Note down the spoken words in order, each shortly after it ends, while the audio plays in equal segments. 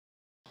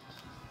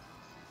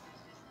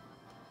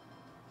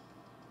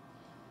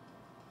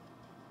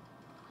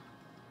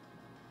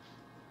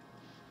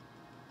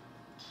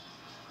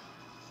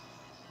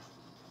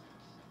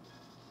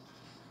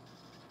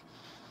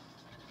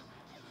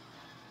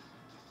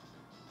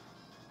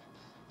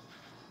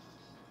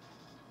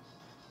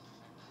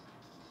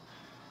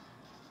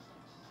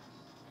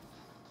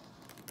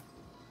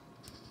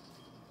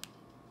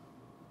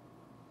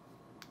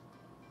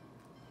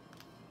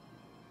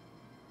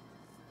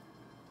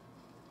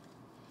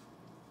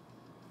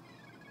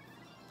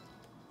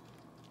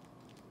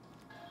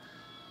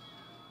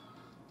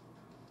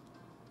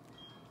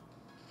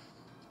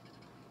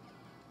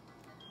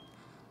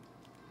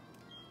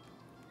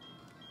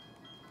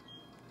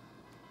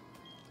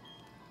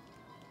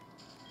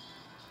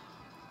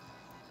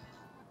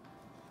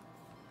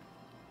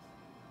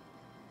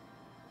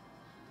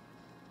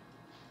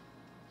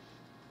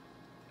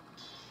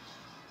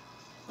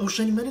Oh,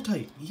 shiny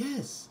Meditite!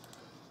 Yes!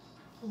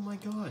 Oh my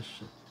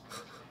gosh.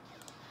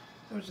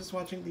 I was just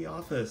watching The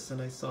Office and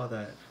I saw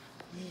that.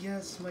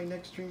 Yes, my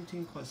next Dream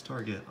Team quest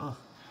target. Oh,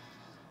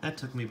 that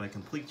took me by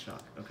complete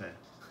shock. Okay.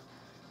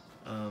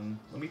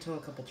 Let me tell a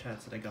couple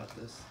chats that I got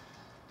this.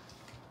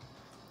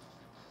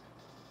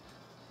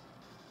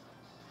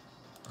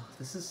 Oh,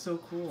 this is so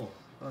cool.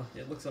 Oh,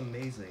 it looks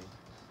amazing.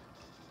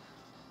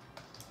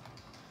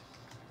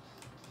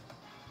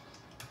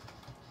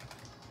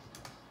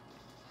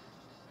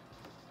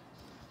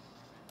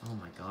 Oh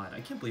my god,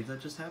 I can't believe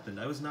that just happened.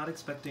 I was not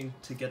expecting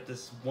to get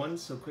this, one,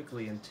 so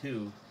quickly, and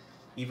two,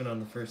 even on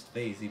the first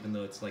phase, even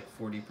though it's like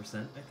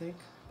 40%, I think.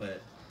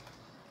 But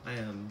I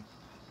am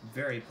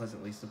very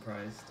pleasantly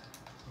surprised.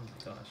 Oh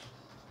my gosh.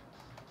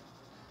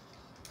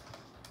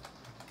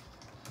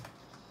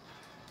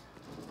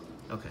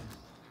 Okay,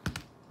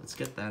 let's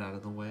get that out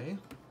of the way.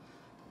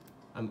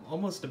 I'm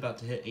almost about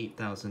to hit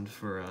 8,000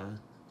 for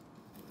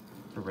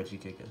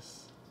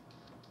Regigigas.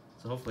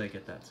 So hopefully I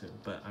get that soon,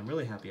 but I'm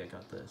really happy I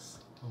got this.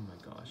 Oh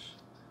my gosh.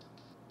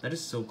 That is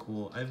so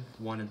cool. I've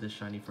wanted this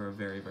shiny for a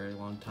very, very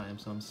long time,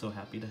 so I'm so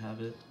happy to have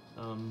it.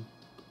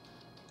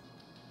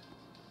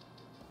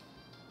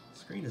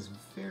 Screen is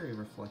very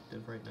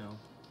reflective right now.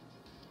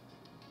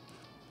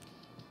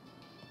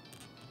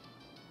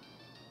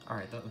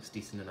 Alright, that looks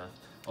decent enough.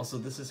 Also,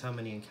 this is how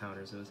many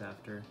encounters it was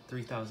after.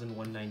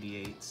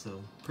 3,198,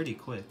 so pretty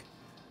quick.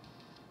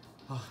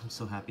 Oh, I'm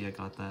so happy I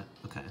got that.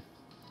 Okay.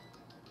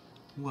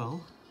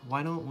 Well,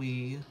 why don't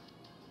we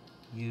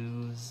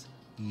use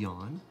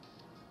Yawn?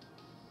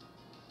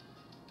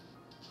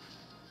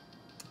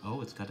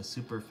 Oh, it's got a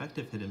super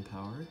effective hidden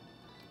power.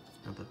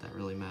 Not that that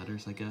really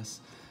matters, I guess.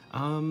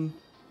 I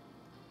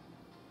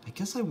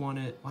guess I want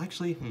it... Well,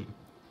 actually,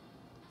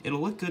 it'll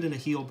look good in a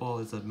heal ball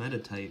as a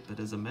Meditite, but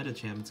as a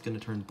Medicham, it's going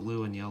to turn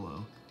blue and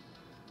yellow.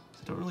 So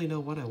I don't really know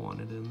what I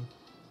wanted in.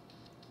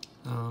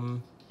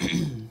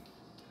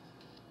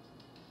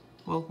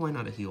 Well, why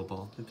not a heal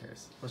ball? Who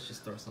cares? Let's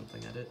just throw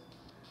something at it.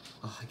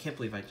 Oh, I can't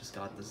believe I just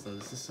got this, though.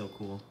 This is so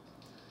cool.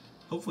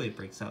 Hopefully it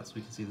breaks out so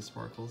we can see the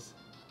sparkles.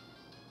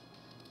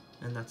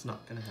 And that's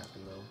not going to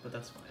happen, though, but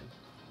that's fine.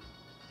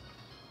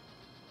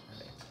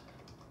 Alright.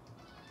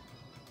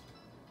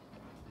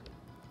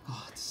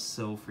 Oh, it's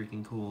so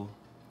freaking cool.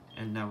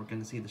 And now we're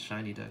going to see the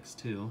shiny decks,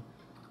 too.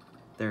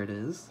 There it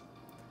is.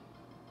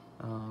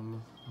 Oh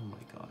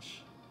my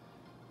gosh.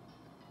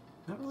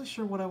 Not really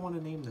sure what I want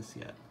to name this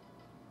yet.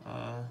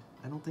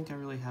 I don't think I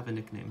really have a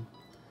nickname.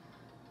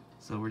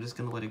 So we're just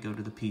going to let it go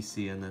to the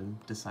PC and then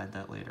decide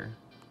that later.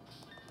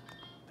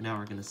 But now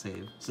we're going to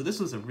save. So this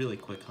was a really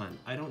quick hunt.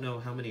 I don't know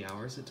how many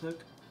hours it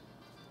took.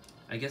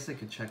 I guess I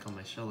could check on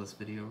my Shellis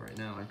video right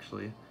now,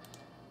 actually,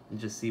 and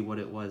just see what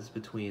it was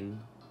between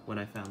when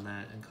I found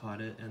that and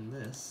caught it and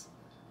this.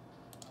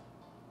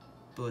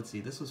 But let's see,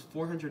 this was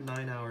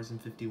 409 hours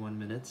and 51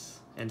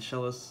 minutes, and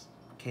Shellis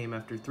came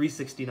after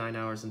 369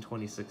 hours and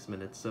 26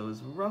 minutes, so it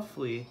was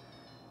roughly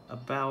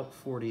about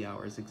 40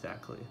 hours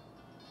exactly.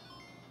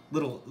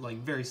 Little, like,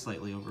 very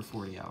slightly over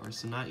 40 hours,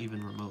 so not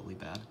even remotely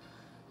bad.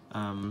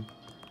 Alright,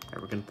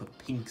 we're gonna put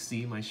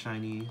Pinksy, my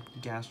shiny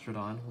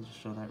Gastrodon. We'll just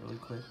show that really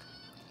quick.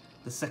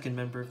 The second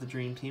member of the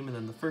Dream Team, and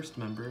then the first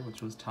member,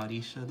 which was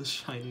Tadisha, the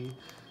shiny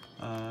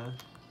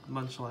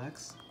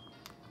Munchlax.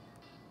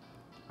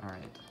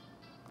 Alright.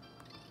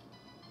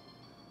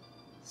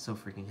 So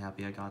freaking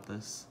happy I got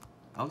this.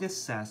 I'll guess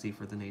Sassy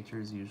for the nature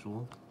as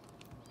usual.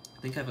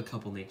 I think I have a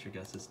couple nature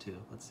guesses too.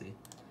 Let's see.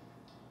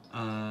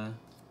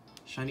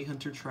 Shiny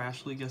Hunter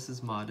Trashly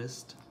guesses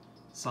Modest.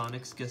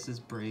 Sonic's guesses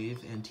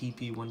Brave, and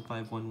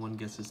TP1511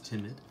 guesses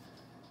Timid.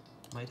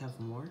 Might have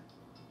more?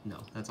 No,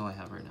 that's all I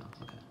have right now.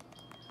 Okay.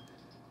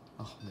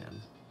 Oh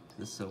man,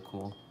 this is so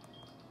cool.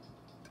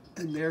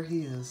 And there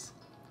he is.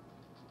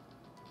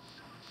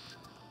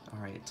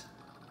 Alright.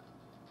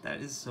 That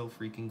is so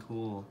freaking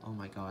cool. Oh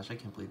my gosh, I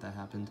can't believe that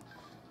happened.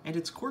 And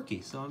it's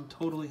quirky, so I'm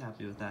totally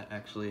happy with that,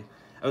 actually.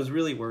 I was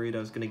really worried I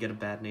was going to get a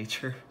bad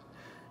nature,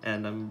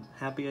 and I'm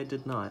happy I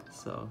did not,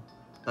 so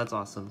that's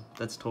awesome.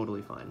 That's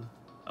totally fine.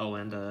 Oh,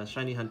 and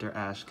Shiny Hunter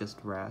Ash guessed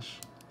Rash,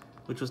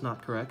 which was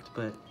not correct,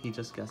 but he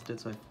just guessed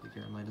it, so I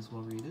figure I might as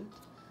well read it.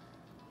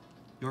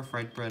 Your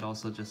Fried Bread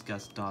also just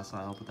guessed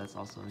Docile, but that's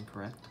also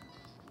incorrect.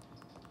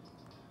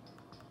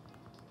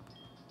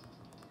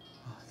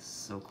 Oh, this is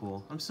so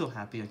cool. I'm so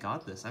happy I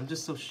got this. I'm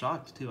just so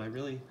shocked, too. I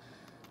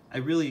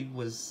really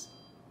was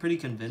pretty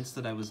convinced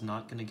that I was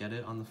not going to get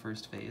it on the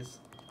first phase.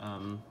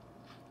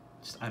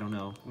 I don't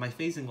know. My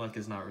phasing luck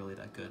is not really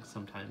that good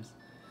sometimes.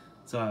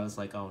 So I was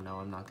like, oh no,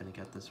 I'm not going to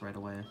get this right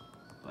away.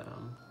 But,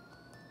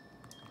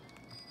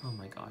 oh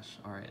my gosh.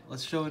 Alright,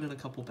 let's show it in a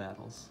couple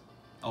battles.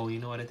 Oh, you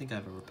know what? I think I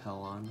have a Repel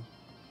on.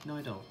 No,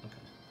 I don't.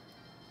 Okay.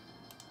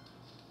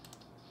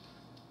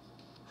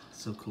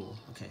 So cool.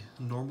 Okay,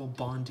 normal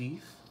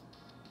Bondief.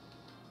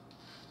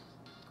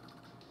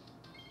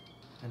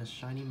 And a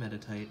shiny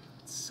Meditite.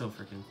 It's so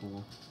freaking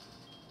cool.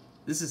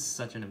 This is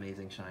such an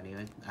amazing shiny.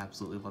 I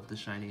absolutely love this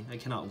shiny. I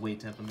cannot wait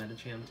to have a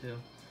Medicham too.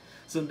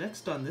 So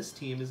next on this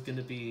team is going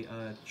to be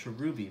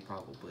Cherubi,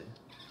 probably.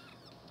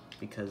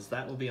 because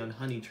that will be on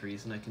honey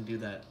trees, and I can do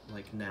that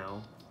like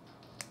now.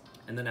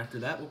 And then after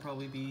that will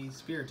probably be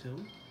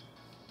Spiritomb,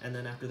 and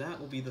then after that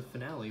will be the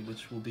finale,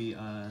 which will be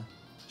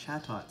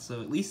Chatot.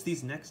 So at least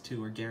these next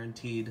two are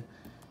guaranteed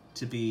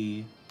to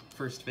be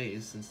first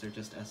phase, since they're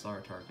just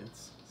SR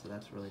targets. So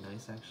that's really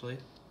nice, actually.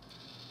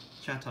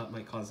 Chatot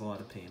might cause a lot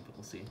of pain, but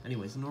we'll see.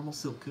 Anyways, normal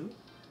Silcoon.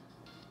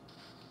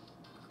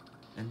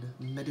 And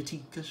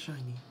Meditite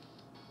shiny.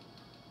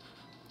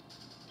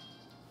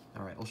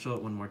 Alright, I'll show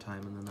it one more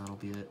time and then that'll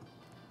be it.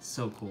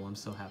 So cool, I'm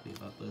so happy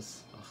about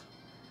this. Ugh.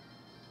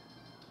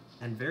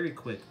 And very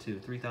quick too,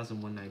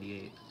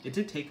 3,198. It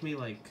did take me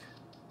like,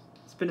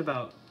 it's been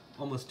about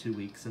almost 2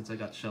 weeks since I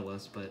got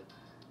Shellos, but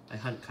I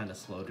hunt kind of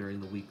slow during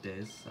the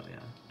weekdays, so yeah.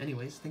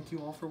 Anyways, thank you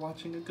all for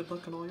watching and good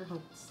luck on all your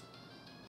hunts.